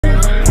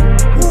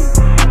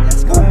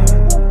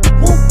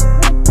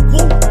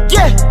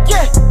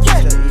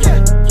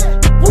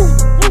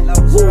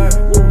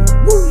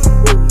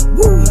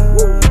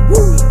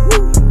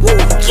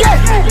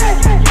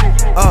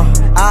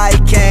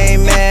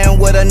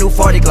new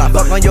 40 Glock.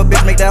 Fuck on your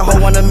bitch, make that hoe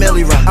want a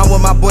milli rock. I'm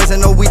with my boys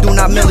and no, we do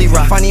not milli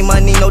rock. Funny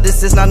money, no,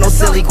 this is not no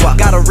silly guap.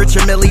 Got a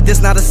richer milli,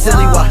 this not a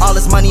silly walk. All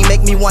this money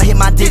make me want hit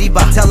my Diddy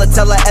bop. Tell her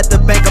at the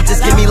bank, I'm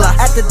just give me lock.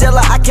 At the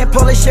dealer, I can't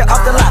pull this shit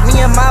off the lot. Me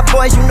and my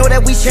boys, you know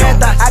that we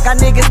sharing thoughts. I got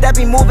niggas that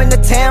be moving to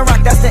Tan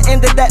Rock. That's the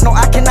end of that, no,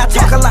 I cannot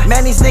talk a lot.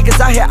 Man, these niggas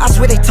out here, I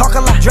swear they talk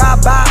a lot.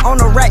 Drive by on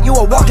a rat, you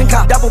a walking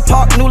cop. Double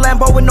park, new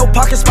Lambo with no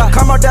parking spot.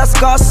 Caramel dust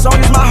scars, so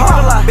use my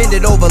heart a lot. Bend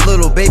it over,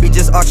 little baby,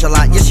 just arch a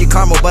lot. Yeah, she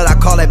caramel, but I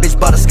call that bitch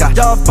butterscotch.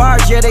 Dove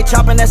bars, yeah, they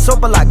chopping that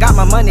soap a lot. Got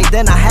my money,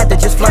 then I had to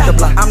just flood the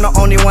block. I'm the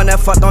only one that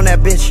fucked on that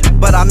bitch,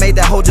 but I made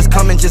that hoe just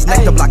come and just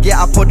neck the block.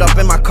 Yeah, I pulled up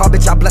in my car,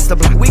 bitch, I blessed the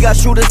block. We got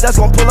shooters that's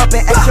gon' pull up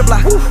in extra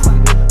block. Woo,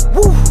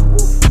 woo,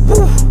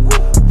 woo,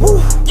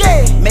 woo,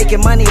 yeah.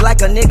 Making money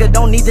like a nigga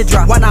don't need to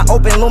drop. When I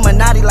open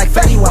Illuminati like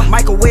Fetty Wap.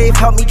 Microwave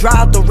help me dry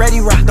out the ready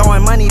rock.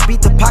 Throwing money,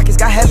 beat the pockets,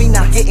 got heavy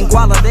now. Getting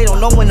guala, they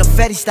don't know when the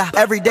Fetty stop.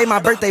 Every day my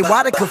birthday,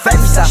 water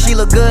confetti stop. She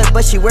look good,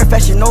 but she wear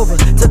Fashion Nova.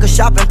 Took her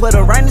shopping, put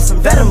her right in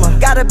some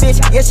Vetements. Got a bitch,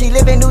 yeah, she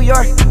live in New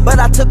York, but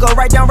I took her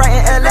right down right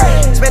in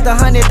LA. Spent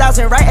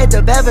 100,000 right at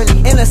the Beverly.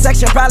 In a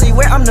section probably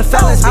where I'm the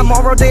fellas. I'm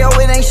on Rodeo,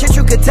 it ain't shit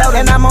you could tell me.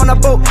 And I'm on a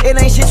boat,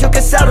 it ain't shit you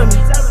could sell to me.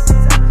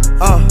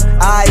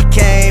 I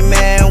came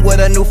in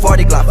with a new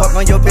 40 Glock. Fuck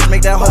on your bitch,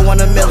 make that hoe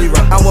want a milli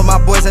rock. I'm with my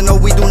boys and no,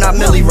 we do not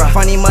milli rock.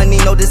 Funny money,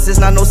 no, this is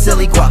not no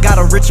silly guap. Got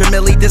a richer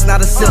milli, this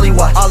not a silly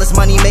walk. All this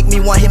money make me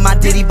want hit my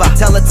Diddy bop.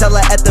 Tell her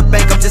at the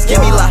bank, I'm just give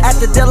me lock. At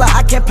the dealer,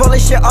 I can't pull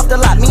this shit off the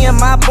lot. Me and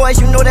my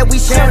boys, you know that we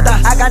sharing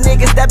thoughts. I got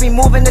niggas that be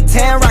moving to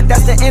Tan Rock.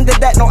 That's the end of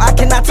that, no, I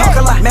cannot talk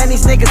a lot. Man,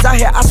 these niggas out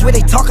here, I swear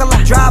they talk a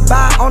lot. Drive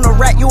by on a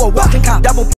rat, you a walking cop. Double